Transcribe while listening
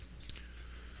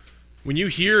When you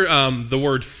hear the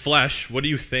word flesh, what do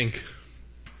you think?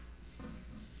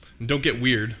 And don't get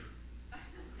weird.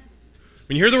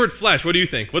 When you hear the word flesh, what do you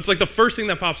think? What's like the first thing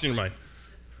that pops in your mind?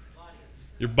 Body.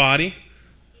 Your body?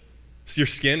 It's your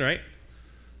skin, right?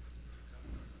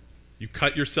 You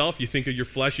cut yourself, you think of your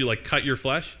flesh, you like cut your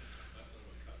flesh?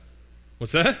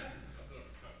 What's that?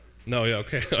 No, yeah,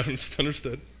 okay, I just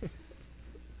understood.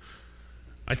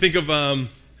 I think of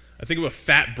a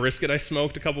fat brisket I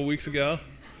smoked a couple weeks ago.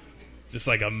 Just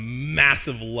like a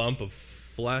massive lump of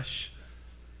flesh.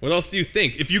 What else do you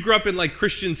think? If you grew up in like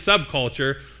Christian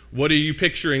subculture, what are you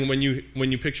picturing when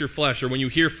you picture flesh, or when you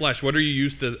hear flesh? What are you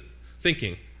used to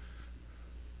thinking?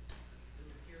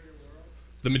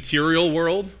 The material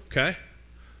world. Okay.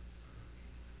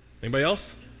 Anybody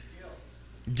else?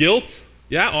 Guilt.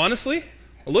 Yeah, honestly,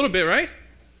 a little bit, right?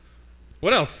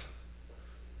 What else?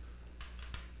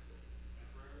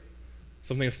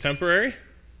 Something that's temporary.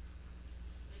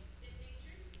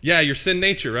 Yeah, your sin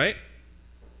nature, right?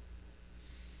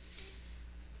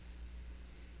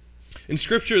 In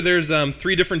Scripture, there's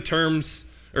three different terms,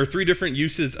 or three different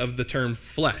uses of the term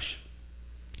flesh.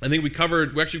 I think we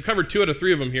actually covered 2 out of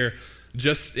 3 of them here,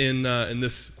 just in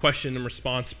this question and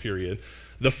response period.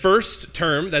 The first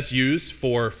term that's used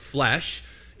for flesh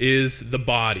is the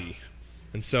body,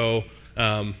 and so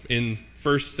in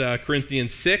 1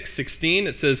 Corinthians 6:16,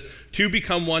 it says, "Two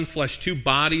become one flesh, 2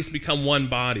 bodies become one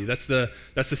body." That's the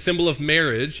symbol of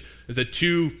marriage, is that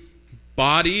 2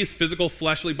 bodies, physical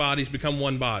fleshly bodies, become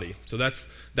one body. So that's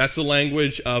the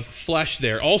language of flesh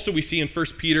there. Also, we see in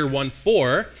 1 Peter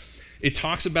 1:4, it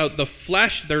talks about the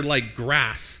flesh, they're like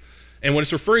grass, and what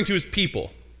it's referring to is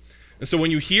people. And so when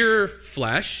you hear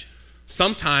flesh,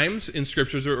 sometimes in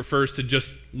scriptures it refers to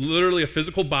just literally a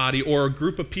physical body or a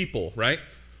group of people, right?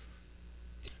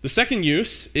 The second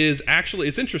use is actually,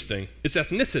 it's interesting, it's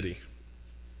ethnicity.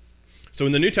 So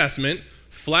in the New Testament,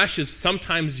 flesh is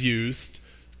sometimes used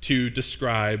to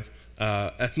describe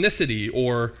ethnicity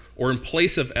or in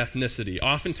place of ethnicity.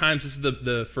 Oftentimes this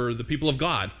is for the people of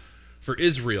God, for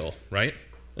Israel, right?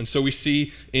 And so we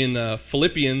see in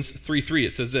Philippians 3:3,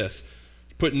 it says this,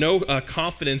 "Put no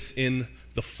confidence in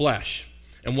the flesh."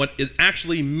 And what it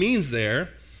actually means there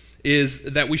is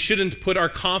that we shouldn't put our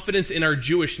confidence in our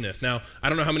Jewishness. Now, I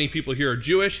don't know how many people here are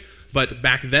Jewish, but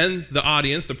back then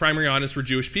the primary audience were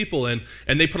Jewish people, and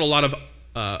they put a lot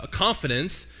of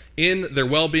confidence in their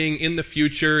well-being, in the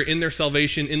future, in their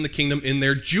salvation, in the kingdom, in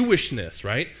their Jewishness,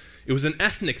 right? It was an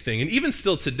ethnic thing. And even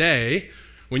still today,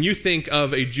 when you think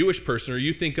of a Jewish person, or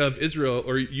you think of Israel,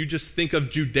 or you just think of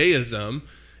Judaism,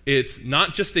 it's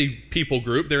not just a people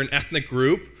group, they're an ethnic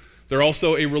group, they're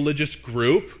also a religious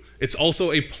group, it's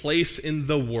also a place in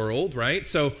the world, right?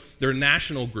 So they're a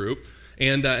national group,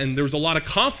 and there was a lot of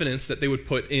confidence that they would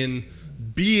put in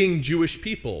being Jewish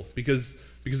people, because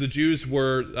the Jews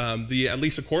were, at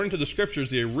least according to the scriptures,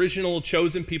 the original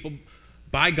chosen people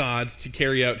by God to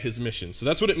carry out his mission. So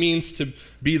that's what it means to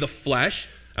be the flesh.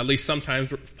 At least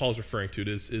sometimes Paul's referring to it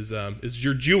is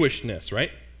your Jewishness,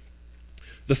 right?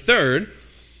 The third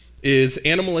is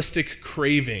animalistic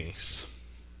cravings.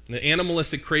 The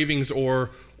animalistic cravings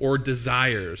or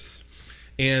desires.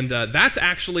 And that's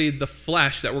actually the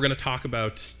flesh that we're going to talk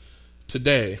about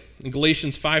today. In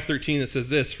Galatians 5:13 it says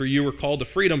this, "For you were called to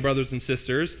freedom, brothers and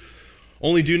sisters.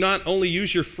 Do not only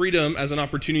use your freedom as an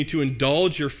opportunity to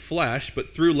indulge your flesh, but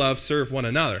through love serve one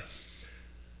another."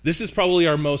 This is probably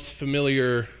our most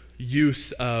familiar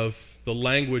use of the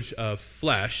language of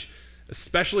flesh,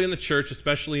 especially in the church,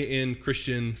 especially in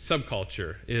Christian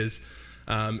subculture, is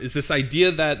this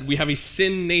idea that we have a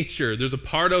sin nature. There's a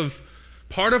part of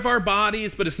our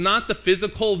bodies, but it's not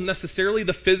necessarily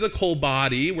the physical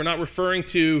body. We're not referring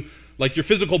to like your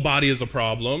physical body is a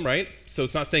problem, right? So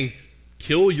it's not saying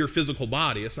kill your physical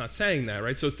body. It's not saying that,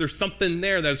 right? So there's something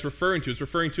there that it's referring to. It's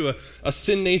referring to a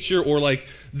sin nature, or like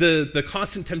the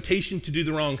constant temptation to do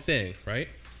the wrong thing, right?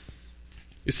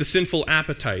 It's a sinful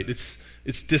appetite.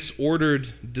 It's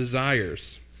disordered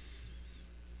desires.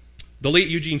 The late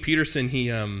Eugene Peterson,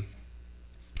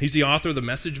 he's the author of the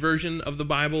Message version of the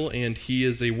Bible, and he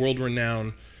is a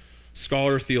world-renowned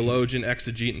scholar, theologian,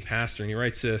 exegete, and pastor. And he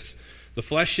writes this: "The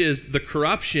flesh is the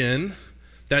corruption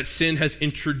that sin has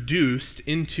introduced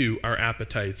into our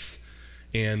appetites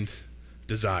and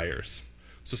desires."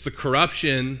 So it's the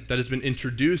corruption that has been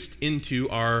introduced into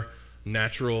our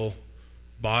natural,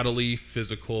 bodily,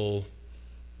 physical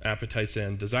appetites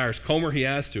and desires. Comer, he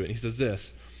adds to it, and he says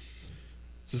this.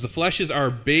 He says, "The flesh is our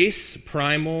base,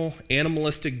 primal,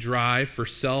 animalistic drive for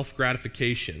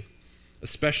self-gratification,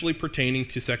 especially pertaining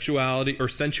to sexuality or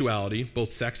sensuality,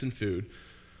 both sex and food,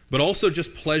 but also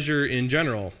just pleasure in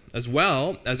general, as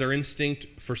well as our instinct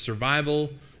for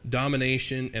survival,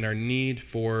 domination, and our need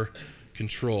for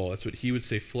control. That's what he would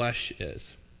say flesh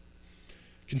is.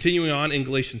 Continuing on in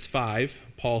Galatians 5,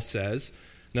 Paul says,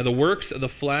 "Now the works of the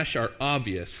flesh are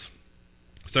obvious: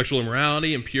 sexual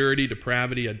immorality, impurity,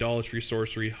 depravity, idolatry,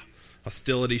 sorcery,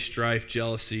 hostility, strife,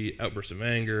 jealousy, outbursts of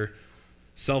anger,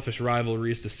 selfish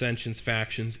rivalries, dissensions,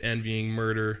 factions, envying,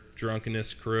 murder,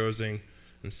 drunkenness, carousing,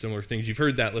 and similar things." You've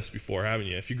heard that list before, haven't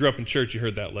you? If you grew up in church, you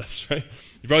heard that list, right?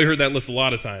 You probably heard that list a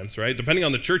lot of times, right? Depending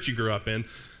on the church you grew up in,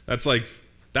 that's like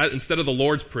that. Instead of the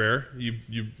Lord's Prayer,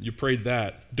 you prayed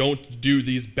that. Don't do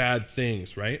these bad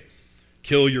things, right?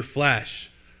 Kill your flesh.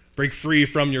 Break free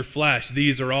from your flesh.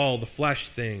 These are all the flesh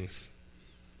things.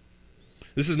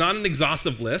 This is not an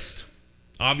exhaustive list.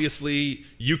 Obviously,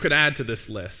 you could add to this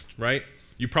list, right?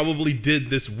 You probably did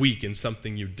this week in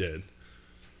something you did.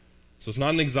 So it's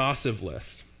not an exhaustive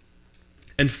list.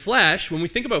 And flesh, when we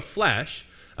think about flesh,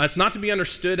 it's not to be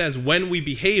understood as when we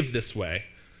behave this way.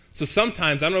 So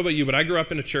sometimes, I don't know about you, but I grew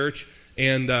up in a church,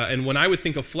 and when I would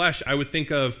think of flesh, I would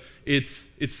think of it's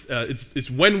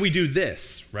when we do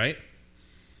this, right?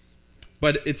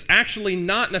 But it's actually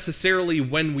not necessarily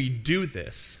when we do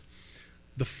this.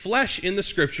 The flesh in the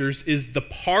scriptures is the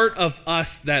part of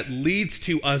us that leads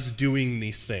to us doing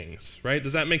these things, right?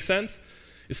 Does that make sense?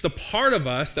 It's the part of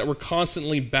us that we're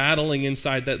constantly battling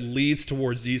inside that leads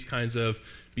towards these kinds of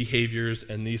behaviors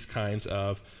and these kinds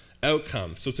of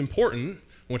outcomes. So it's important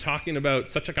when we're talking about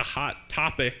such like a hot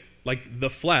topic like the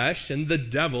flesh and the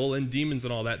devil and demons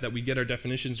and all that, that we get our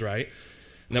definitions right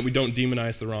and that we don't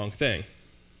demonize the wrong thing.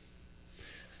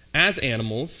 As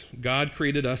animals, God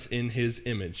created us in his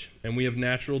image, and we have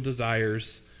natural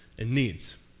desires and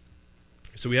needs.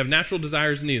 So we have natural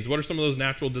desires and needs. What are some of those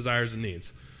natural desires and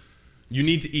needs? You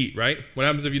need to eat, right? What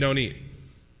happens if you don't eat?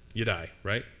 You die,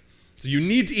 right? So you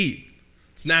need to eat.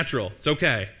 It's natural. It's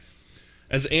okay.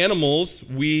 As animals,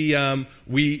 we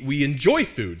enjoy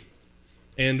food,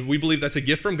 and we believe that's a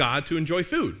gift from God to enjoy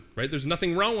food, right? There's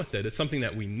nothing wrong with it. It's something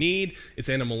that we need. It's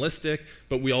animalistic,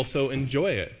 but we also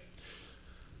enjoy it.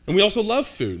 And we also love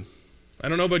food. I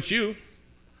don't know about you.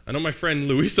 I know my friend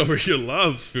Luis over here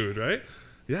loves food, right?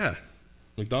 Yeah.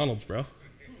 McDonald's, bro.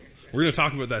 We're going to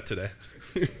talk about that today.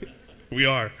 We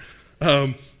are.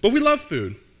 But we love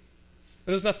food. And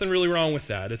there's nothing really wrong with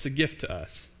that. It's a gift to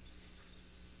us.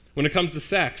 When it comes to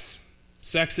sex,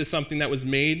 sex is something that was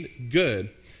made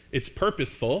good. It's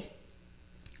purposeful.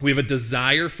 We have a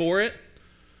desire for it.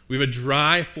 We have a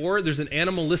drive for it. There's an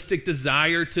animalistic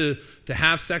desire to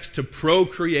have sex, to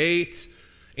procreate,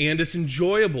 and it's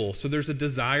enjoyable. So there's a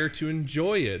desire to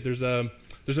enjoy it. There's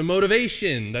a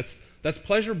motivation that's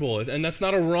pleasurable, and that's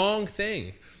not a wrong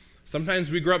thing. Sometimes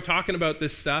we grow up talking about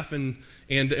this stuff, and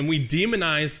we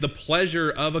demonize the pleasure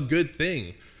of a good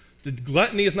thing. The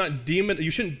gluttony is not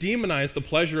you shouldn't demonize the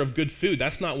pleasure of good food.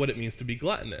 That's not what it means to be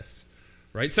gluttonous,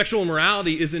 right? Sexual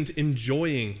immorality isn't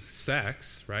enjoying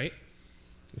sex, right?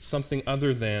 It's something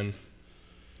other than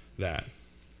that.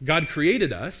 God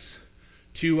created us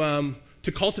to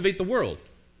cultivate the world.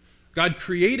 God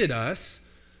created us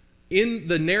in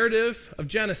the narrative of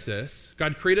Genesis.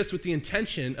 God created us with the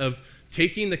intention of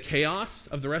taking the chaos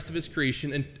of the rest of his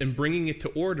creation and bringing it to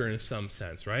order in some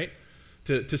sense, right?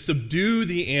 To subdue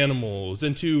the animals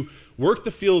and to work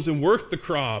the fields and work the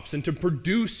crops and to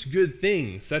produce good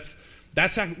things. That's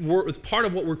it's part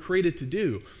of what we're created to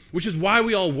do, which is why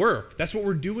we all work. That's what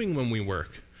we're doing when we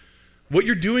work. What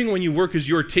you're doing when you work is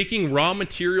you're taking raw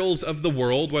materials of the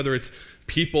world, whether it's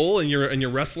people and you're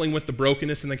wrestling with the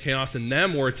brokenness and the chaos in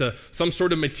them, or it's some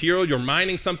sort of material. You're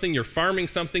mining something, you're farming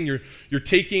something, you're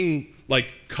taking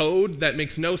like code that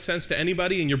makes no sense to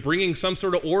anybody, and you're bringing some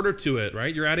sort of order to it,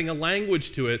 right? You're adding a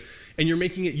language to it, and you're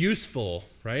making it useful,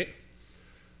 right?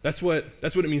 That's what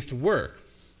it means to work.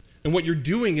 And what you're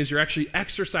doing is you're actually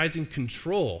exercising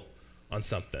control on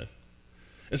something.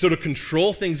 And so to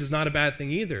control things is not a bad thing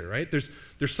either, right? There's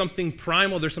something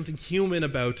primal, there's something human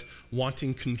about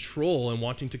wanting control and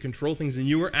wanting to control things, and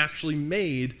you were actually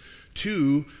made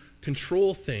to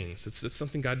control things. It's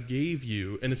something God gave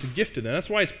you, and it's a gift to them. That's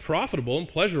why it's profitable and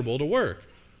pleasurable to work,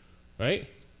 right?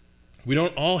 We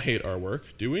don't all hate our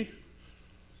work, do we?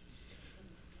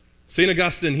 St.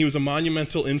 Augustine, he was a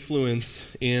monumental influence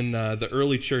in the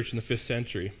early church in the 5th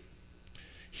century.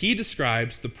 He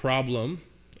describes the problem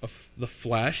of the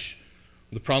flesh,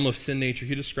 the problem of sin nature.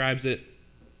 He describes it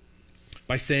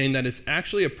by saying that it's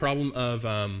actually a problem of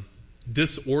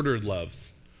disordered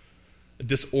loves, a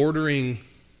disordering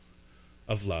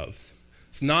of loves.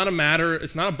 It's not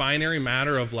a binary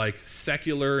matter of like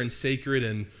secular and sacred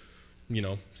and,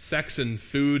 sex and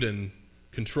food and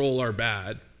control are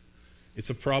bad. It's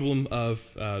a problem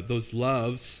of those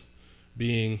loves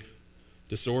being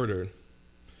disordered.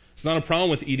 It's not a problem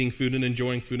with eating food and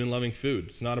enjoying food and loving food.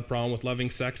 It's not a problem with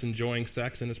loving sex, enjoying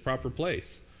sex in its proper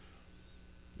place.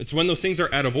 It's when those things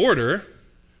are out of order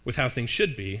with how things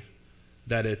should be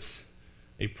that it's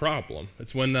a problem.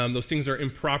 It's when those things are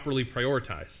improperly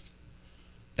prioritized.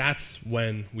 That's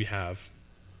when we have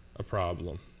a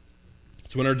problem.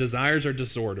 It's when our desires are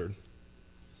disordered.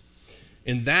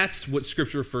 And that's what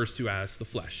Scripture refers to as the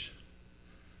flesh.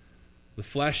 The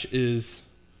flesh is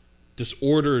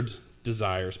disordered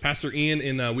desires. Pastor Ian,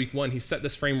 in week 1, he set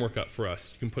this framework up for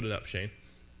us. You can put it up, Shane.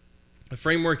 The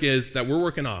framework is that we're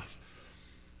working off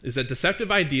is that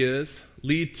deceptive ideas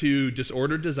lead to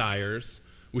disordered desires,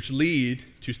 which lead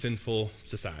to sinful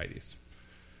societies.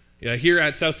 Here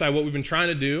at Southside, what we've been trying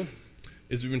to do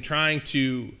is we've been trying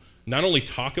to not only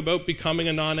talk about becoming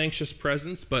a non-anxious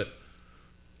presence, but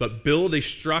build a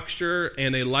structure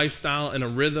and a lifestyle and a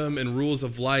rhythm and rules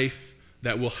of life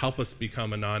that will help us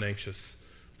become a non-anxious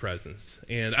presence.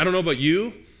 And I don't know about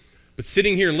you, but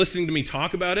sitting here and listening to me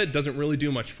talk about it doesn't really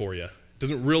do much for you. It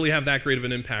doesn't really have that great of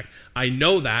an impact. I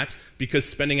know that because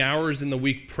spending hours in the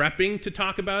week prepping to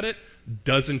talk about it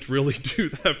doesn't really do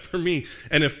that for me.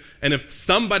 And if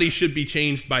somebody should be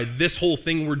changed by this whole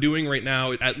thing we're doing right now,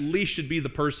 it at least should be the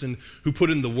person who put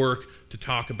in the work to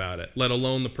talk about it, let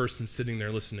alone the person sitting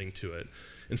there listening to it.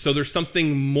 And so there's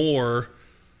something more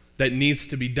that needs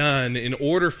to be done in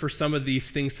order for some of these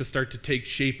things to start to take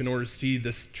shape, in order to see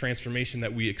this transformation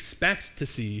that we expect to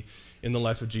see in the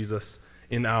life of Jesus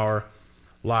in our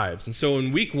lives. And so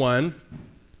in week 1,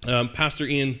 Pastor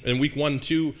Ian, in week 1 and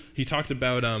 2, he talked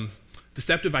about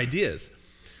deceptive ideas.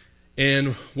 And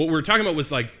what we were talking about was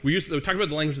we talked about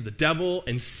the language of the devil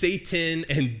and Satan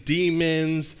and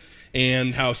demons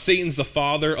and how Satan's the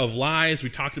father of lies.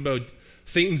 We talked about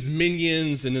Satan's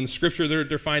minions, and in Scripture they're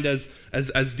defined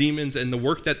as demons, and the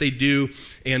work that they do,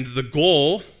 and the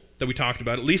goal that we talked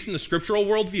about, at least in the scriptural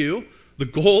worldview, the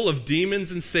goal of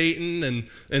demons and Satan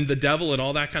and the devil and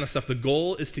all that kind of stuff, the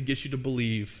goal is to get you to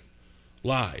believe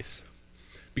lies.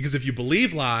 Because if you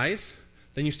believe lies,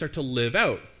 then you start to live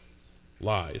out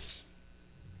lies.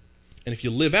 And if you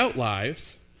live out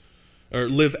lies,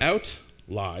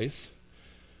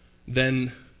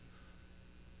 then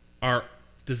our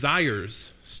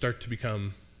desires start to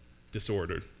become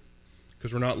disordered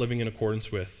because we're not living in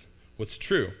accordance with what's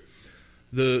true.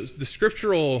 The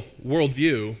scriptural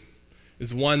worldview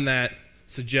is one that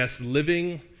suggests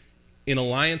living in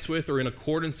alliance with or in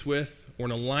accordance with or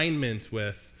in alignment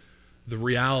with the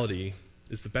reality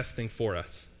is the best thing for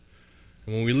us.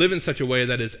 And when we live in such a way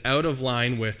that is out of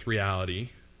line with reality,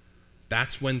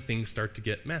 that's when things start to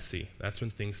get messy. That's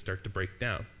when things start to break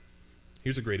down.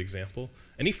 Here's a great example.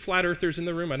 Any flat earthers in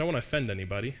the room? I don't want to offend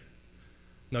anybody.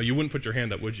 No, you wouldn't put your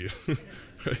hand up, would you?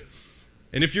 Right?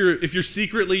 And if you're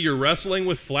secretly wrestling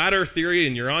with flat earth theory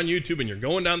and you're on YouTube and you're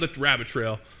going down the rabbit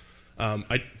trail,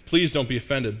 please don't be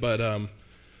offended. But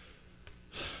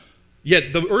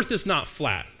the earth is not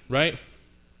flat, right?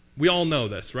 We all know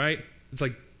this, right?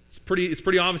 It's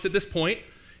pretty obvious at this point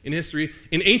in history.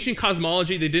 In ancient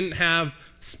cosmology, they didn't have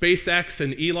SpaceX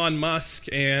and Elon Musk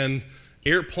and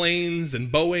airplanes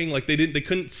and Boeing. They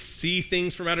couldn't see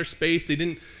things from outer space. They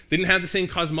didn't have the same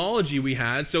cosmology we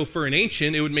had. So for an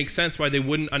ancient, it would make sense why they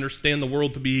wouldn't understand the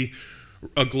world to be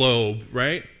a globe,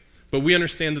 right? But we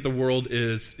understand that the world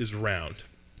is round.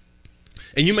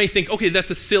 And you may think, okay, that's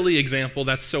a silly example.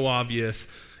 That's so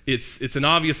obvious. It's an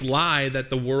obvious lie that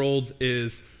the world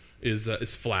is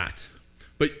flat.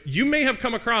 But you may have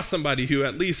come across somebody who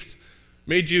at least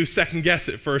made you second guess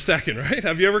it for a second, right?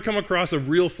 Have you ever come across a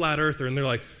real flat earther and you're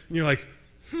like,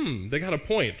 they got a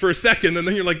point for a second, and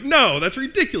then you're like, no, that's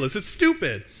ridiculous, it's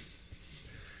stupid.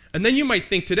 And then you might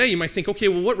think, okay,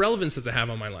 well, what relevance does it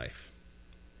have on my life?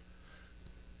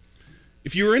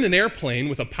 If you were in an airplane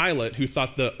with a pilot who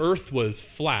thought the earth was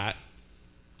flat,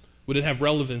 would it have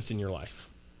relevance in your life?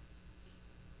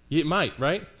 It might,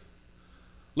 right?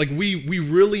 We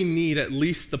really need at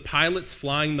least the pilots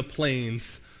flying the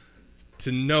planes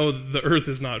to know the earth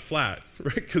is not flat,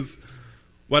 right? Because,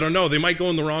 I don't know, they might go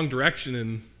in the wrong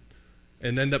direction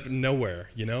and end up nowhere,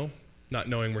 not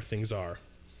knowing where things are.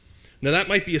 Now, that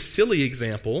might be a silly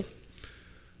example,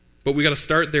 but we got to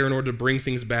start there in order to bring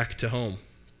things back to home.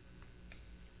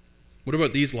 What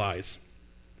about these lies?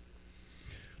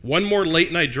 One more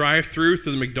late night drive-through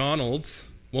to the McDonald's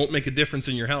won't make a difference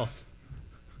in your health.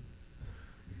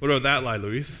 What about that lie,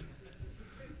 Luis?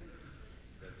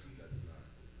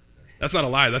 That's not a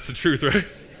lie, that's the truth, right?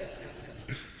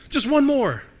 Just one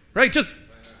more, right?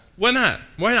 Why not?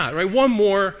 Why not, right? One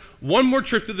more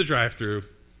trip to the drive-thru,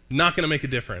 not going to make a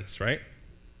difference, right?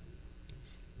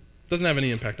 Doesn't have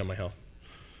any impact on my health.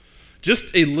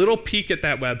 Just a little peek at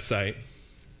that website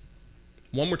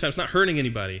One more time. It's not hurting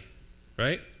anybody,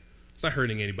 right? It's not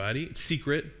hurting anybody. It's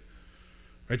secret.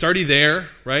 Right? It's already there,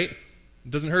 right? It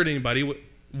doesn't hurt anybody.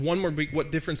 One more big,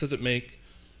 what difference does it make?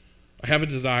 I have a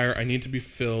desire. I need to be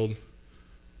fulfilled.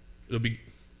 It'll be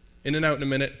in and out in a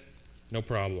minute. No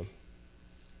problem.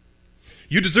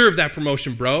 You deserve that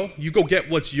promotion, bro. You go get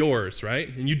what's yours, right?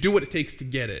 And you do what it takes to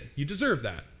get it. You deserve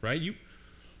that, right?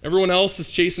 Everyone else is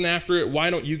chasing after it. Why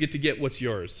don't you get to get what's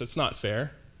yours? That's not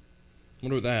fair.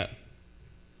 What about that?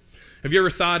 Have you ever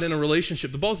thought in a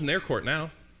relationship, the ball's in their court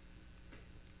now.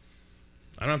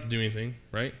 I don't have to do anything,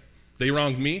 right? They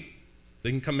wronged me. They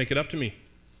can come make it up to me.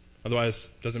 Otherwise,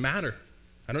 it doesn't matter.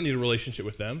 I don't need a relationship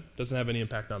with them. It doesn't have any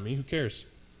impact on me. Who cares?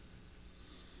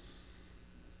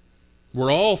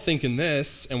 We're all thinking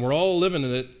this, and we're all living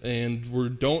in it, and we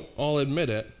don't all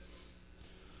admit it.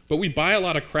 But we buy a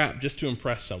lot of crap just to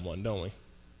impress someone, don't we?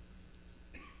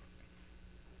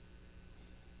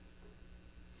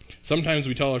 Sometimes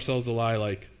we tell ourselves a lie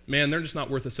like, man, they're just not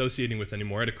worth associating with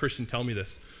anymore. I had a Christian tell me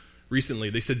this recently.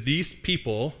 They said, these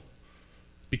people,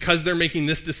 because they're making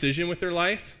this decision with their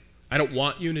life, I don't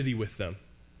want unity with them.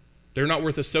 They're not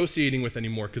worth associating with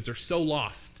anymore because they're so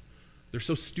lost. They're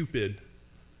so stupid,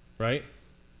 right?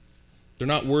 They're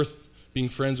not worth being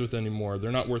friends with anymore.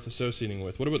 They're not worth associating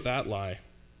with. What about that lie?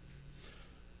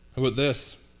 How about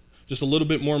this? Just a little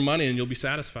bit more money and you'll be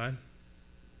satisfied.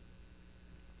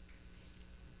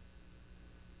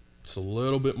 Just a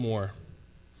little bit more.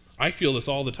 I feel this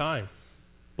all the time,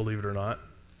 believe it or not.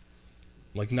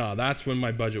 I'm like, nah, that's when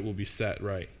my budget will be set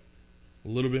right. A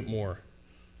little bit more.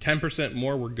 10%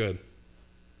 more, we're good.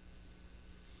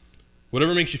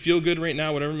 Whatever makes you feel good right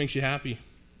now, whatever makes you happy.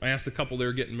 I asked a couple, they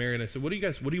were getting married, I said,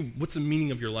 what's the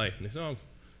meaning of your life? And they said,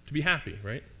 to be happy,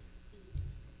 right?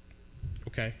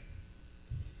 Okay.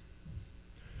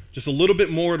 Just a little bit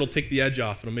more, it'll take the edge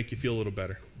off. It'll make you feel a little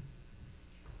better.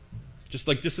 Just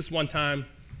this one time,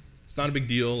 it's not a big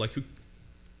deal.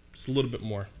 Just a little bit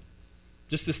more.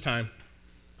 Just this time,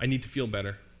 I need to feel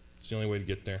better. It's the only way to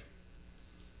get there.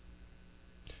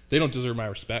 They don't deserve my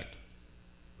respect.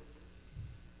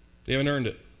 They haven't earned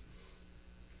it.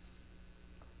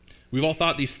 We've all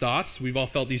thought these thoughts. We've all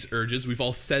felt these urges. We've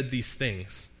all said these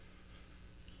things.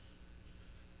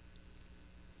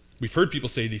 We've heard people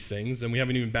say these things, and we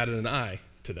haven't even batted an eye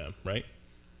to them, right?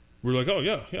 We're like, oh,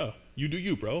 yeah, you do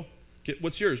you, bro. Get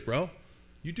what's yours, bro.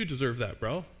 You do deserve that,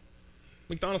 bro.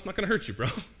 McDonald's not going to hurt you, bro.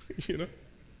 You know?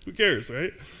 Who cares,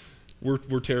 right?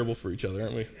 We're terrible for each other,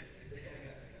 aren't we?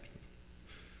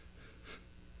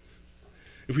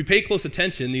 If we pay close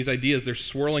attention, these ideas, they're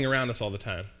swirling around us all the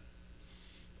time.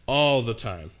 All the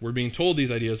time. We're being told these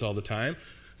ideas all the time.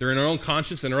 They're in our own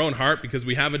conscience and our own heart because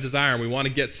we have a desire and we want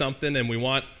to get something and we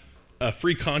want a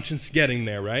free conscience getting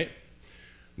there, right?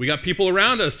 We got people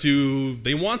around us who,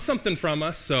 they want something from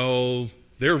us, so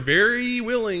they're very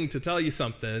willing to tell you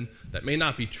something that may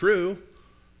not be true,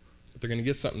 but they're going to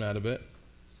get something out of it.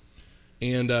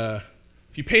 And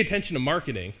if you pay attention to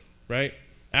marketing, right?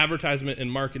 Advertisement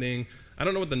and marketing, I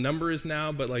don't know what the number is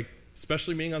now, but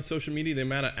especially being on social media, the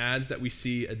amount of ads that we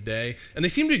see a day, and they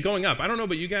seem to be going up. I don't know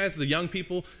about you guys, the young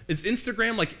people. Is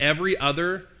Instagram like every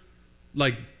other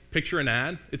picture an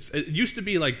ad? It used to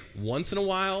be once in a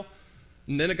while,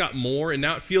 and then it got more, and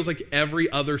now it feels like every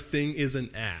other thing is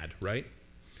an ad, right?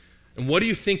 And what do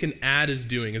you think an ad is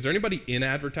doing? Is there anybody in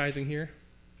advertising here?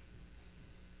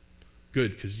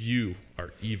 Good, because you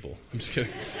are evil. I'm just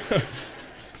kidding.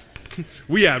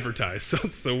 We advertise,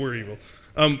 so we're evil.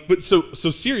 But so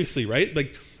seriously, right?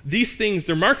 These things,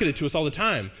 they're marketed to us all the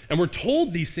time, and we're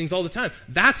told these things all the time.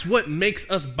 That's what makes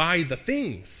us buy the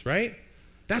things, right?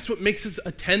 That's what makes us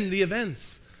attend the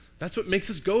events. That's what makes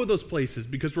us go those places,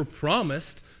 because we're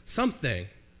promised something.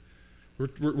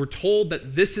 We're told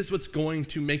that this is what's going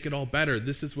to make it all better.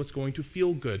 This is what's going to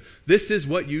feel good. This is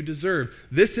what you deserve.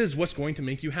 This is what's going to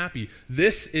make you happy.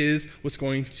 This is what's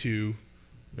going to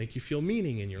make you feel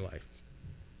meaning in your life.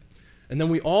 And then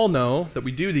we all know that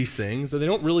we do these things, and they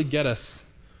don't really get us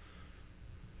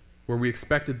where we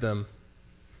expected them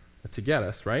to get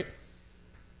us, right?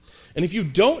 And if you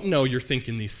don't know you're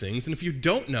thinking these things, and if you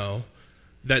don't know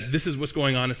that this is what's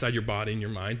going on inside your body and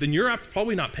your mind, then you're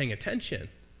probably not paying attention.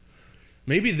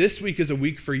 Maybe this week is a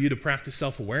week for you to practice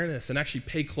self-awareness and actually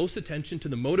pay close attention to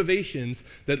the motivations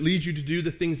that lead you to do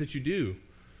the things that you do.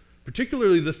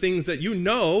 Particularly the things that you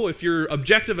know, if you're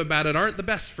objective about it, aren't the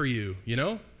best for you, you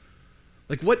know?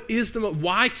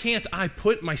 Why can't I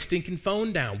put my stinking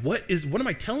phone down? What am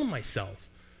I telling myself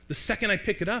the second I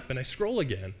pick it up and I scroll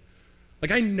again?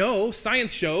 I know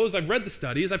science shows, I've read the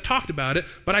studies, I've talked about it,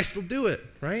 but I still do it,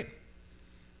 right?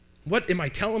 What am I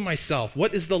telling myself?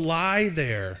 What is the lie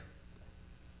there?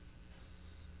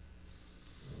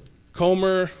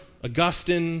 Comer,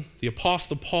 Augustine, the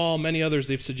Apostle Paul, many others,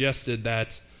 they've suggested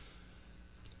that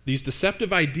these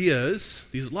deceptive ideas,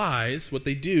 these lies, what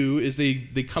they do is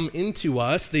they come into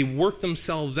us, they work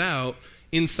themselves out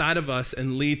inside of us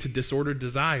and lead to disordered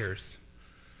desires.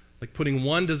 Like putting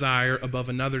one desire above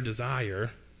another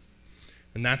desire,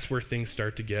 and that's where things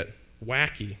start to get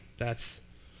wacky. That's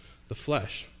the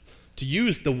flesh. To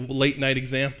use the late night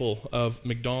example of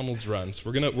McDonald's runs,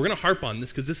 we're gonna harp on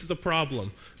this because this is a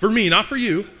problem. For me, not for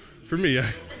you. For me.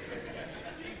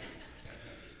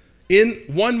 In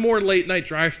one more late night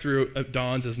drive-through at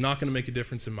Don's is not going to make a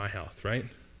difference in my health, right?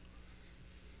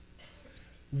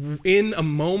 In a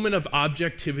moment of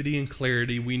objectivity and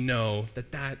clarity, we know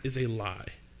that that is a lie.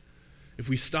 If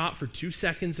we stop for 2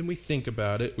 seconds and we think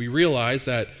about it, we realize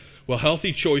that, well,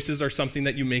 healthy choices are something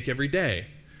that you make every day.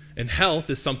 And health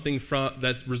is something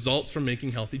that results from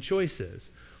making healthy choices.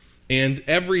 And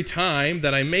every time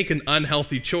that I make an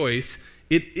unhealthy choice,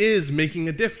 it is making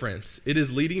a difference. It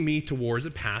is leading me towards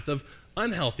a path of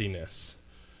unhealthiness.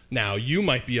 Now, you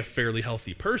might be a fairly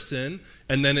healthy person,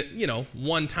 and then,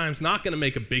 one time's not going to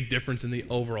make a big difference in the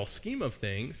overall scheme of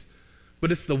things,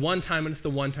 but it's the one time, and it's the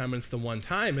one time, and it's the one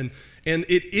time. And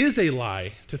it is a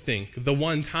lie to think the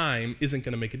one time isn't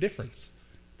going to make a difference,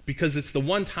 because it's the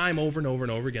one time over and over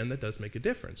and over again that does make a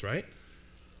difference, right?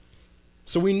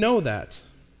 So we know that.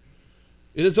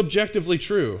 It is objectively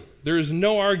true. There is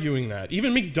no arguing that.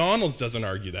 Even McDonald's doesn't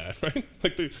argue that, right?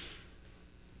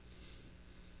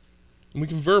 And we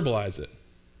can verbalize it.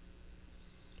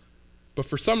 But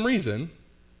for some reason,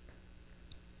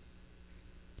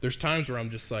 there's times where I'm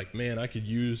just like, man, I could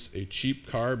use a cheap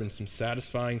carb and some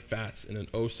satisfying fats in an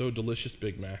oh-so-delicious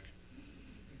Big Mac.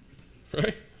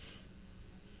 Right?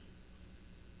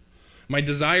 My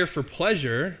desire for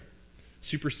pleasure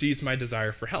supersedes my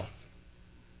desire for health.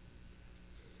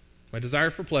 My desire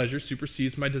for pleasure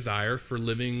supersedes my desire for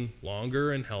living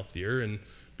longer and healthier and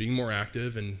being more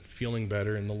active and feeling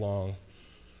better in the long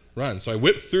run. So I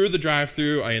whip through the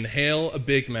drive-thru, I inhale a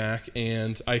Big Mac,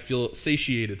 and I feel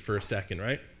satiated for a second,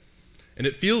 right? And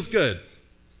it feels good.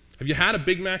 Have you had a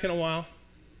Big Mac in a while?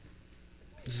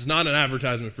 This is not an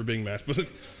advertisement for Big Macs,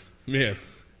 but man,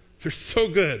 they're so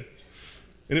good.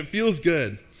 And it feels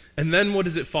good. And then what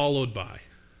is it followed by?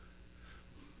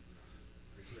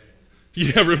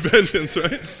 Yeah, repentance,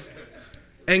 right?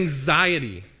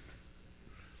 Anxiety.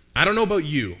 I don't know about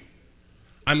you.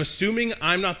 I'm assuming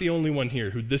I'm not the only one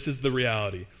here who this is the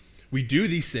reality. We do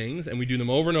these things, and we do them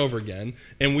over and over again,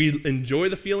 and we enjoy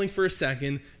the feeling for a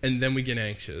second, and then we get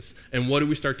anxious. And what do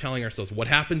we start telling ourselves? What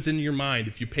happens in your mind?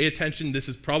 If you pay attention, this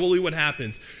is probably what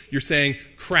happens. You're saying,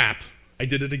 crap, I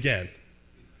did it again.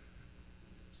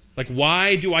 Like,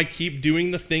 why do I keep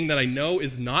doing the thing that I know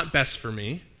is not best for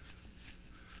me?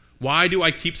 Why do I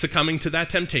keep succumbing to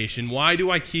that temptation? Why do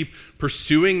I keep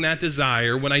pursuing that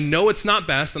desire when I know it's not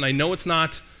best and I know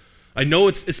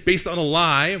it's based on a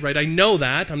lie, right? I know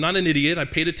that. I'm not an idiot. I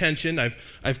paid attention.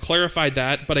 I've clarified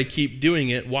that, but I keep doing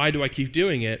it. Why do I keep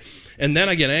doing it? And then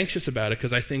I get anxious about it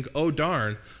because I think, oh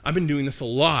darn, I've been doing this a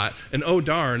lot, and oh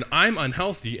darn, I'm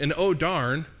unhealthy, and oh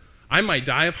darn, I might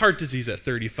die of heart disease at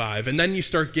 35. And then you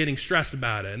start getting stressed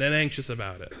about it and then anxious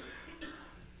about it.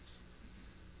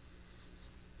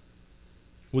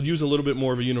 We'll use a little bit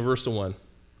more of a universal one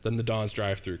than the Don's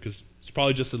drive-thru, because it's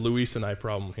probably just a Luis and I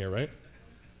problem here, right?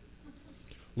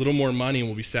 A little more money and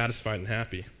we'll be satisfied and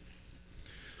happy.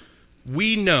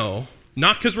 We know,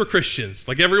 not because we're Christians,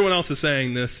 like everyone else is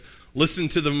saying this, listen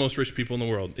to the most rich people in the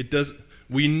world.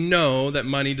 We know that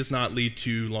money does not lead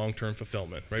to long-term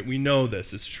fulfillment, right? We know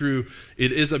this. It's true.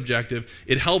 It is objective.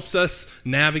 It helps us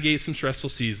navigate some stressful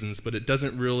seasons, but it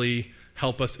doesn't really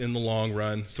help us in the long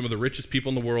run. Some of the richest people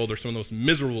in the world are some of the most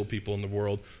miserable people in the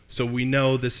world, so we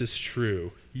know this is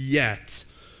true. Yet,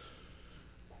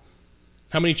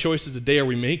 how many choices a day are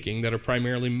we making that are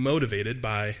primarily motivated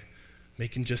by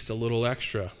making just a little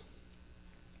extra?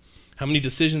 How many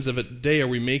decisions of a day are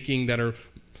we making that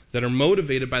are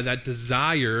motivated by that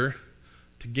desire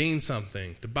to gain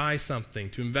something, to buy something,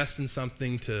 to invest in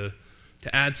something, to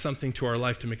add something to our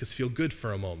life to make us feel good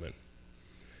for a moment?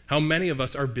 How many of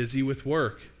us are busy with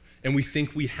work and we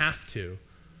think we have to?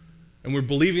 And we're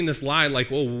believing this lie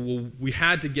like, oh, well, we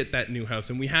had to get that new house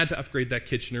and we had to upgrade that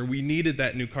kitchen or we needed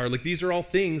that new car. Like, these are all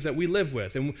things that we live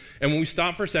with. And when we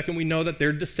stop for a second, we know that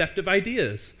they're deceptive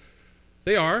ideas.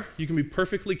 They are. You can be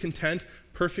perfectly content,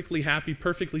 perfectly happy,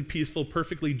 perfectly peaceful,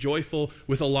 perfectly joyful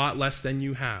with a lot less than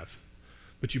you have.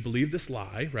 But you believe this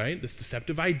lie, right? This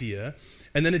deceptive idea,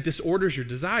 and then it disorders your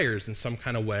desires in some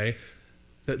kind of way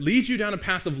that leads you down a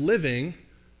path of living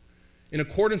in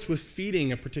accordance with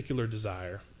feeding a particular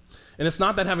desire. And it's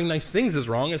not that having nice things is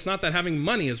wrong. It's not that having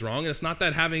money is wrong. And it's not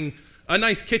that having a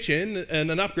nice kitchen and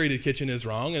an upgraded kitchen is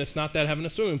wrong. And it's not that having a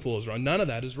swimming pool is wrong. None of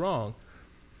that is wrong.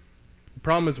 The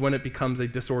problem is when it becomes a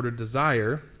disordered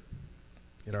desire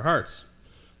in our hearts.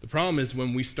 The problem is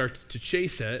when we start to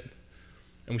chase it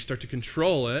and we start to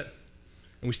control it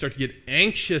and we start to get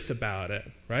anxious about it,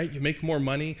 right? You make more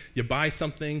money, you buy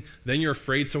something, then you're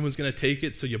afraid someone's going to take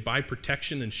it, so you buy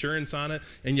protection insurance on it,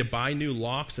 and you buy new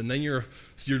locks, and then you're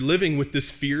living with this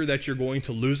fear that you're going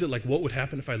to lose it. Like, what would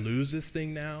happen if I lose this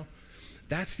thing now?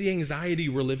 That's the anxiety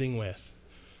we're living with.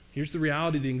 Here's the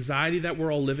reality. The anxiety that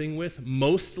we're all living with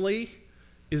mostly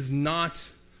is not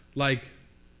like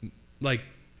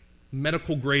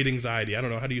medical grade anxiety. I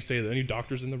don't know, how do you say that? Any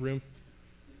doctors in the room?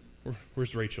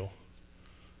 Where's Rachel?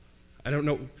 I don't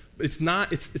know. It's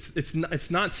not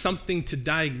something to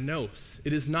diagnose.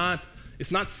 It's not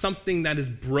something that is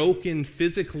broken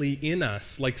physically in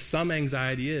us like some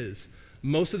anxiety is.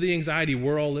 Most of the anxiety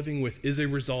we're all living with is a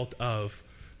result of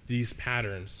these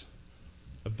patterns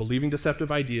of believing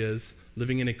deceptive ideas,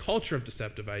 living in a culture of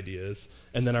deceptive ideas,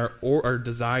 and then our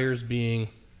desires being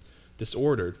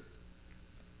disordered.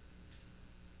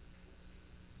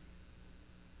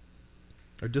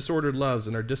 Our disordered loves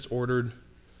and our disordered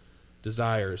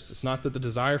desires. It's not that the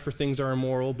desire for things are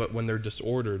immoral, but when they're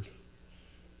disordered,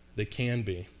 they can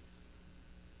be.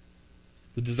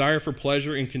 The desire for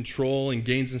pleasure and control and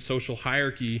gains in social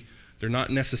hierarchy, they're not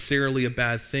necessarily a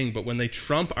bad thing, but when they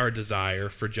trump our desire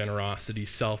for generosity,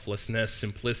 selflessness,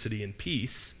 simplicity, and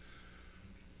peace,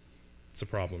 it's a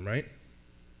problem, right?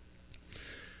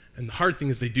 And the hard thing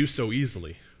is they do so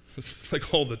easily. It's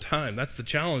like all the time. That's the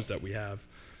challenge that we have.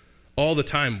 All the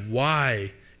time.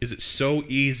 Why is it so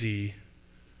easy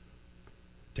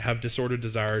to have disordered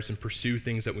desires and pursue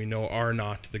things that we know are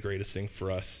not the greatest thing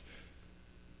for us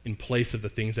in place of the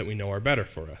things that we know are better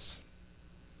for us?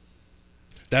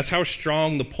 That's how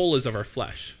strong the pull is of our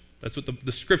flesh. That's what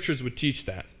the scriptures would teach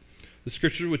that. The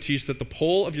scriptures would teach that the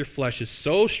pull of your flesh is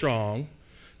so strong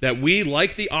that we,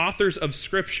 like the authors of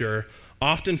Scripture,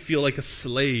 often feel like a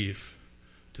slave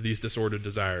to these disordered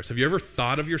desires. Have you ever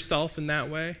thought of yourself in that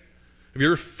way? Have you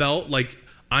ever felt like,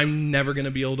 I'm never going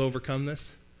to be able to overcome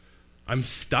this? I'm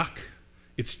stuck.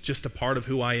 It's just a part of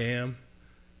who I am.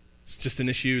 It's just an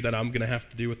issue that I'm going to have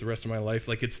to deal with the rest of my life.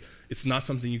 Like it's not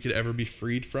something you could ever be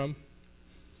freed from.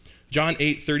 John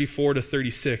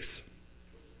 8:34-36.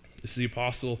 This is the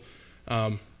apostle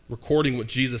recording what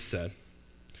Jesus said.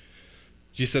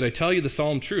 Jesus said, I tell you the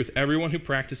solemn truth. Everyone who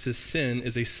practices sin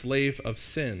is a slave of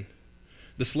sin.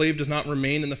 The slave does not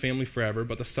remain in the family forever,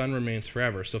 but the son remains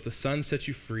forever. So if the son sets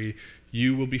you free,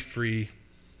 you will be free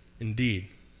indeed.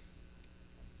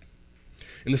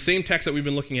 In the same text that we've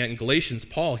been looking at in Galatians,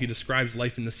 Paul, he describes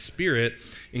life in the Spirit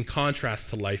in contrast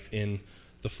to life in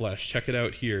the flesh. Check it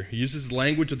out here. He uses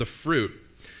language of the fruit,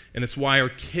 and it's why our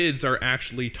kids are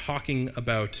actually talking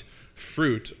about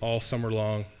fruit all summer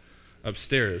long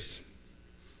upstairs.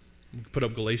 Put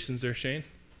up Galatians there, Shane.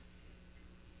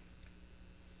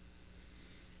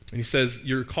 And he says,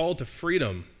 you're called to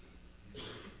freedom.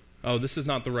 Oh, this is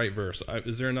not the right verse.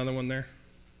 Is there another one there?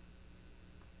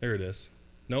 There it is.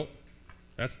 Nope.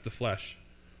 That's the flesh.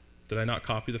 Did I not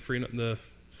copy the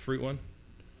fruit one?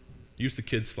 Use the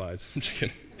kids' slides. I'm just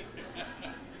kidding.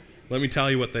 Let me tell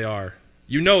you what they are.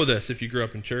 You know this if you grew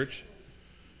up in church.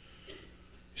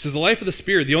 He says, the life of the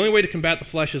Spirit, the only way to combat the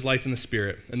flesh is life in the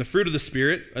Spirit. And the fruit of the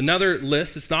Spirit, another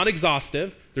list, it's not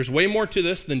exhaustive. There's way more to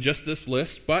this than just this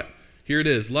list, but here it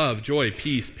is. Love, joy,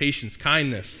 peace, patience,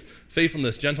 kindness,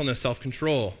 faithfulness, gentleness,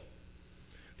 self-control.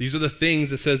 These are the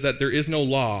things that says that there is no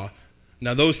law.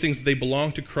 Now those things, they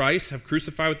belong to Christ, have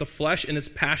crucified with the flesh and its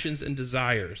passions and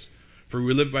desires. For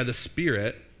we live by the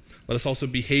Spirit, let us also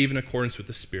behave in accordance with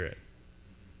the Spirit.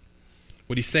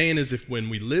 What he's saying is if when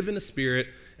we live in the Spirit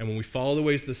and when we follow the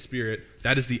ways of the Spirit,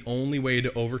 that is the only way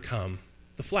to overcome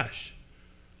the flesh.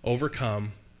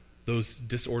 Overcome those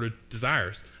disordered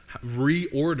desires.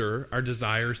 Reorder our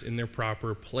desires in their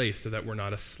proper place so that we're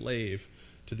not a slave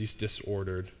to these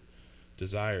disordered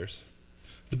desires.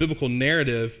 The biblical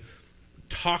narrative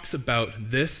talks about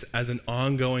this as an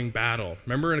ongoing battle.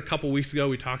 Remember a couple weeks ago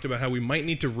we talked about how we might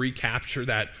need to recapture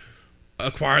that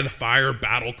acquire the fire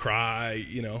battle cry,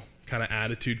 kind of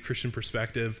attitude, Christian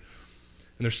perspective.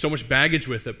 And there's so much baggage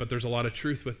with it, but there's a lot of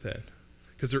truth with it.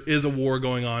 Because there is a war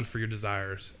going on for your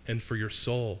desires and for your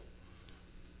soul.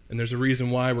 And there's a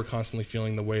reason why we're constantly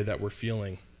feeling the way that we're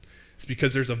feeling. It's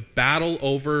because there's a battle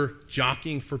over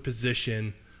jockeying for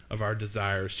position of our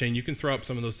desires. Shane, you can throw up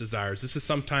some of those desires. This is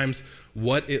sometimes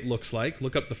what it looks like.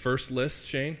 Look up the first list,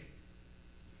 Shane.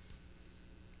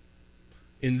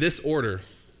 In this order,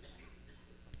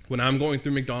 when I'm going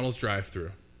through McDonald's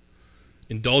drive-thru.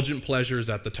 Indulgent pleasures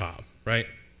at the top, right?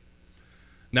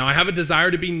 Now, I have a desire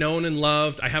to be known and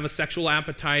loved. I have a sexual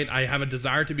appetite. I have a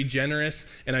desire to be generous,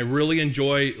 and I really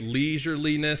enjoy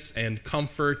leisureliness and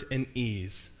comfort and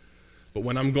ease. But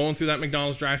when I'm going through that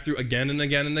McDonald's drive-thru again and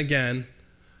again and again,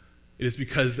 it is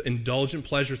because indulgent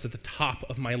pleasure is at the top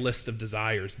of my list of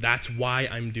desires. That's why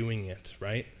I'm doing it,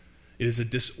 right? It is a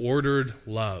disordered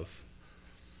love.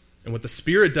 And what the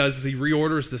Spirit does is he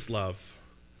reorders this love,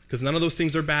 because none of those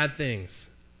things are bad things,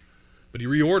 but he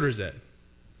reorders it.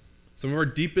 Some of our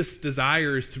deepest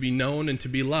desires to be known and to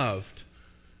be loved.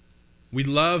 We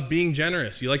love being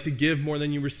generous. You like to give more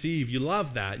than you receive. You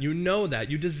love that. You know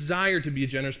that. You desire to be a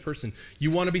generous person.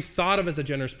 You want to be thought of as a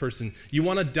generous person. You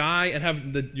want to die and have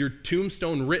your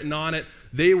tombstone written on it,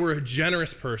 they were a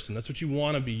generous person. That's what you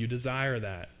want to be. You desire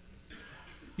that.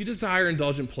 You desire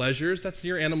indulgent pleasures. That's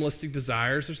your animalistic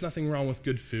desires. There's nothing wrong with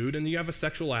good food. And you have a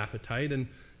sexual appetite, and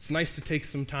it's nice to take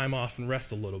some time off and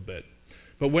rest a little bit.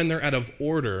 But when they're out of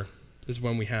order is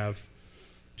when we have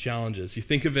challenges. You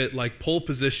think of it like pole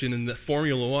position in the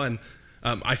Formula One.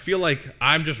 I feel like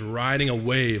I'm just riding a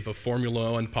wave of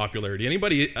Formula One popularity.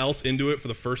 Anybody else into it for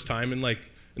the first time in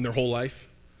their whole life?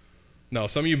 No,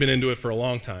 some of you have been into it for a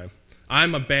long time.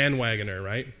 I'm a bandwagoner,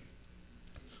 right?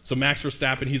 So Max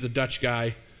Verstappen, he's a Dutch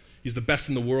guy. He's the best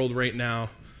in the world right now.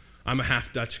 I'm a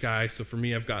half Dutch guy, so for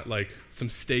me, I've got some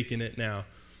stake in it now.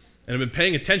 And I've been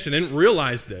paying attention. I didn't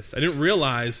realize this. I didn't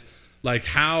realize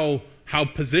how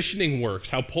positioning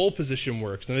works, how pole position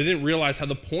works, and I didn't realize how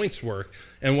the points work.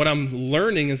 And what I'm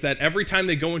learning is that every time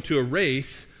they go into a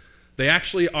race, they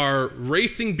actually are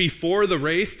racing before the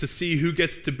race to see who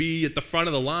gets to be at the front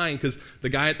of the line, because the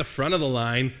guy at the front of the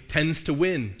line tends to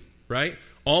win, right?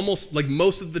 Almost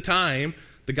most of the time,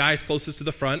 the guys closest to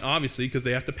the front, obviously, because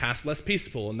they have to pass less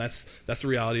people, and that's the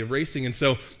reality of racing. And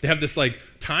so they have this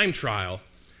time trial.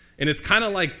 And it's kind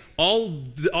of like all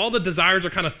the desires are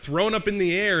kind of thrown up in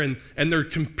the air, and they're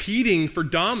competing for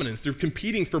dominance. They're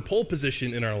competing for pole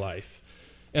position in our life.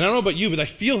 And I don't know about you, but I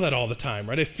feel that all the time,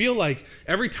 right? I feel like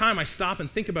every time I stop and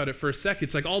think about it for a sec,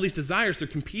 it's like all these desires, they're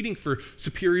competing for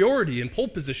superiority and pole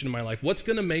position in my life. What's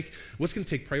going to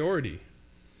take priority?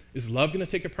 Is love going to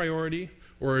take a priority,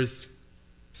 or is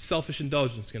selfish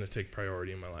indulgence going to take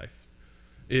priority in my life?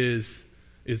 Is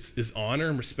honor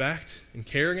and respect and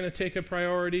care going to take a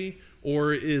priority,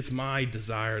 or is my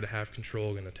desire to have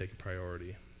control going to take a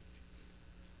priority?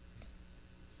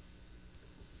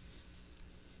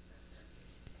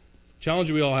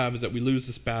 Challenge we all have is that we lose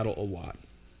this battle a lot.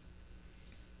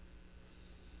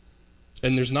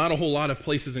 And there's not a whole lot of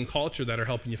places in culture that are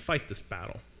helping you fight this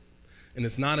battle. And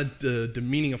it's not a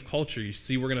demeaning of culture. You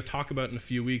see, we're going to talk about in a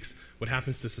few weeks what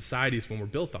happens to societies when we're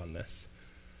built on this.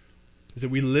 Is that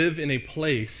we live in a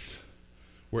place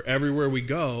where everywhere we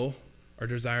go, our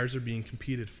desires are being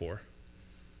competed for.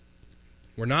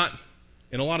 We're not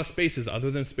in a lot of spaces, other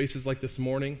than spaces like this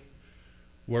morning,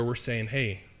 where we're saying,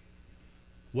 hey,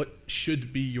 what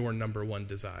should be your number one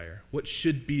desire? What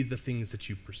should be the things that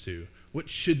you pursue? What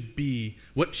should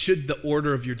the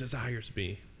order of your desires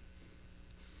be?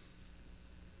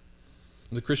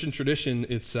 In the Christian tradition,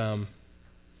 it's the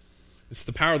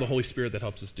power of the Holy Spirit that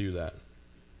helps us do that.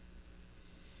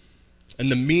 And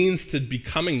the means to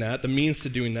becoming that, the means to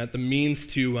doing that, the means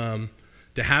to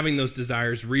having those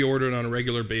desires reordered on a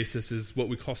regular basis is what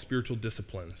we call spiritual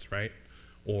disciplines, right?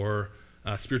 Or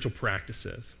spiritual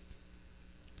practices.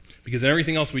 Because in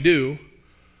everything else we do,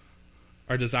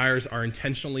 our desires are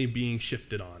intentionally being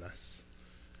shifted on us.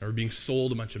 And we're being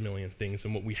sold a bunch of million things.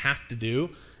 And what we have to do,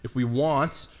 if we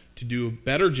want to do a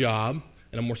better job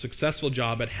and a more successful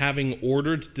job at having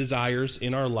ordered desires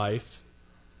in our life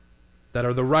that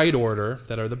are the right order,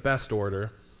 that are the best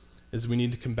order, is we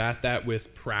need to combat that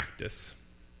with practice.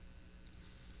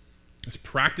 This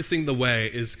practicing the way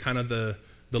is kind of the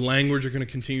language you're going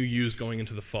to continue to use going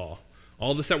into the fall.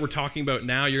 All this that we're talking about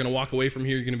now, you're going to walk away from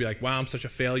here, you're going to be like, wow, I'm such a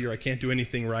failure, I can't do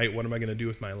anything right, what am I going to do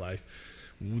with my life?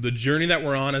 The journey that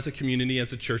we're on as a community,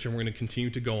 as a church, and we're going to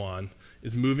continue to go on,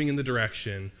 is moving in the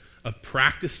direction of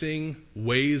practicing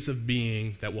ways of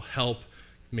being that will help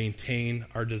maintain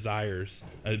our desires,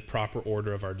 a proper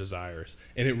order of our desires.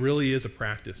 And it really is a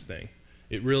practice thing.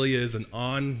 It really is an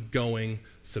ongoing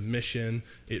submission.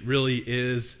 It really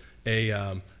is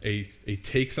a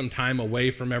take some time away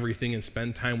from everything and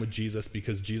spend time with Jesus,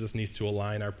 because Jesus needs to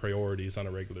align our priorities on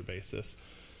a regular basis.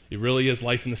 It really is.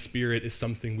 Life in the Spirit is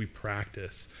something we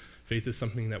practice. Faith is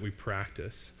something that we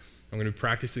practice. I'm going to be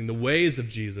practicing the ways of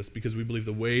Jesus because we believe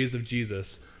the ways of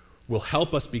Jesus will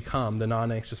help us become the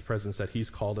non-anxious presence that he's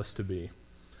called us to be.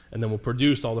 And then we'll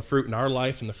produce all the fruit in our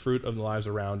life and the fruit of the lives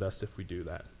around us if we do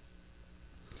that.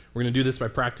 We're going to do this by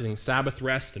practicing Sabbath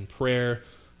rest and prayer,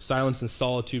 silence and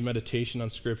solitude, meditation on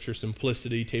Scripture,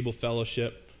 simplicity, table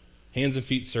fellowship, hands and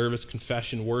feet service,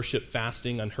 confession, worship,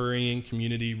 fasting, unhurrying,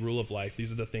 community, rule of life.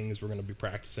 These are the things we're going to be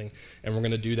practicing, and we're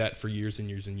going to do that for years and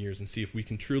years and years and see if we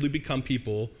can truly become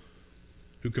people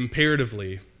who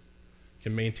comparatively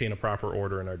can maintain a proper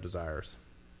order in our desires.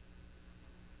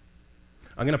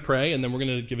 I'm going to pray, and then we're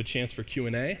going to give a chance for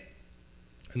Q&A,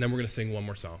 and then we're going to sing one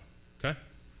more song, okay?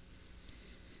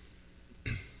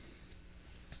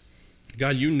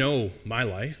 God, you know my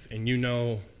life, and you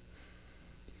know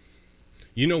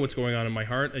what's going on in my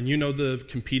heart, and you know the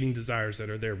competing desires that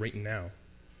are there right now.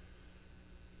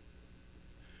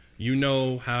 You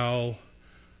know how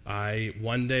I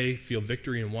one day feel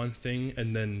victory in one thing,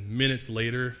 and then minutes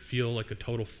later feel like a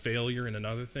total failure in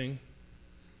another thing.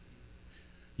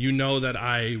 You know that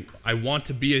I want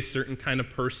to be a certain kind of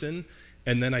person,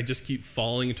 and then I just keep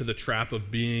falling into the trap of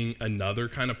being another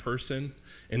kind of person.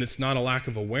 And it's not a lack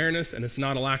of awareness, and it's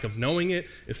not a lack of knowing it.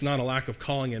 It's not a lack of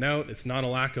calling it out. It's not a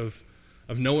lack of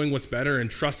knowing what's better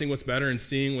and trusting what's better and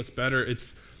seeing what's better.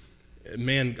 It's,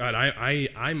 man, God,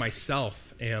 I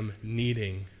myself am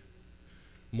needing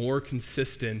more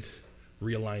consistent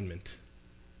realignment.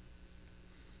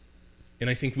 And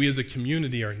I think we as a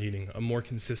community are needing a more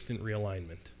consistent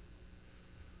realignment.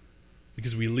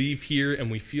 Because we leave here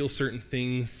and we feel certain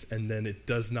things, and then it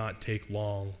does not take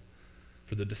long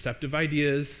for the deceptive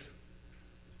ideas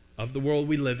of the world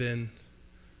we live in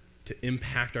to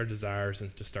impact our desires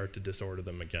and to start to disorder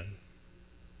them again.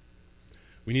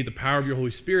 We need the power of your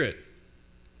Holy Spirit.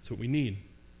 That's what we need.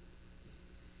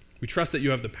 We trust that you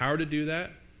have the power to do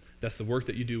that. That's the work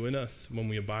that you do in us when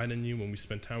we abide in you, when we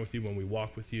spend time with you, when we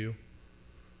walk with you.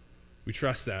 We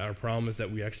trust that. Our problem is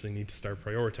that we actually need to start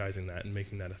prioritizing that and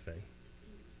making that a thing.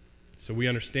 So we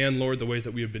understand, Lord, the ways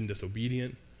that we have been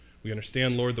disobedient. We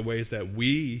understand, Lord, the ways that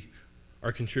we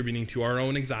are contributing to our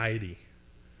own anxiety,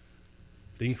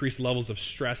 the increased levels of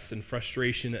stress and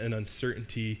frustration and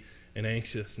uncertainty and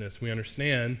anxiousness. We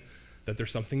understand that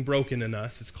there's something broken in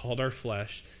us. It's called our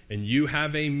flesh, and you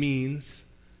have a means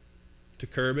to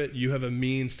curb it. You have a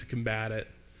means to combat it,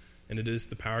 and it is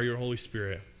the power of your Holy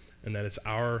Spirit, and that it's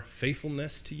our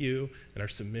faithfulness to you and our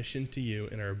submission to you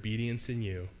and our obedience in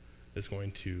you that's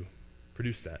going to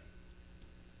produce that.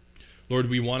 Lord,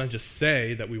 we want to just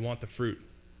say that we want the fruit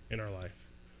in our life.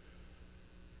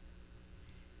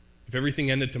 If everything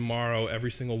ended tomorrow,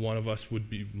 every single one of us would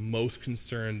be most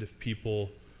concerned if people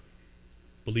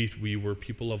believed we were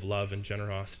people of love and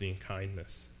generosity and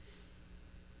kindness,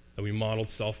 that we modeled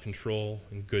self-control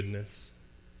and goodness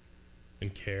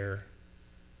and care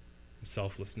and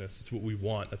selflessness. It's what we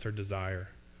want. That's our desire.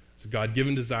 It's a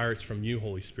God-given desire. It's from you,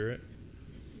 Holy Spirit.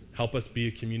 Help us be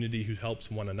a community who helps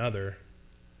one another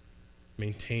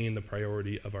maintain the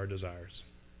priority of our desires.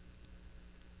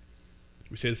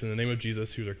 We say this in the name of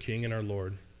Jesus, who's our King and our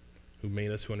Lord, who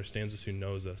made us, who understands us, who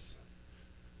knows us.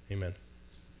 Amen.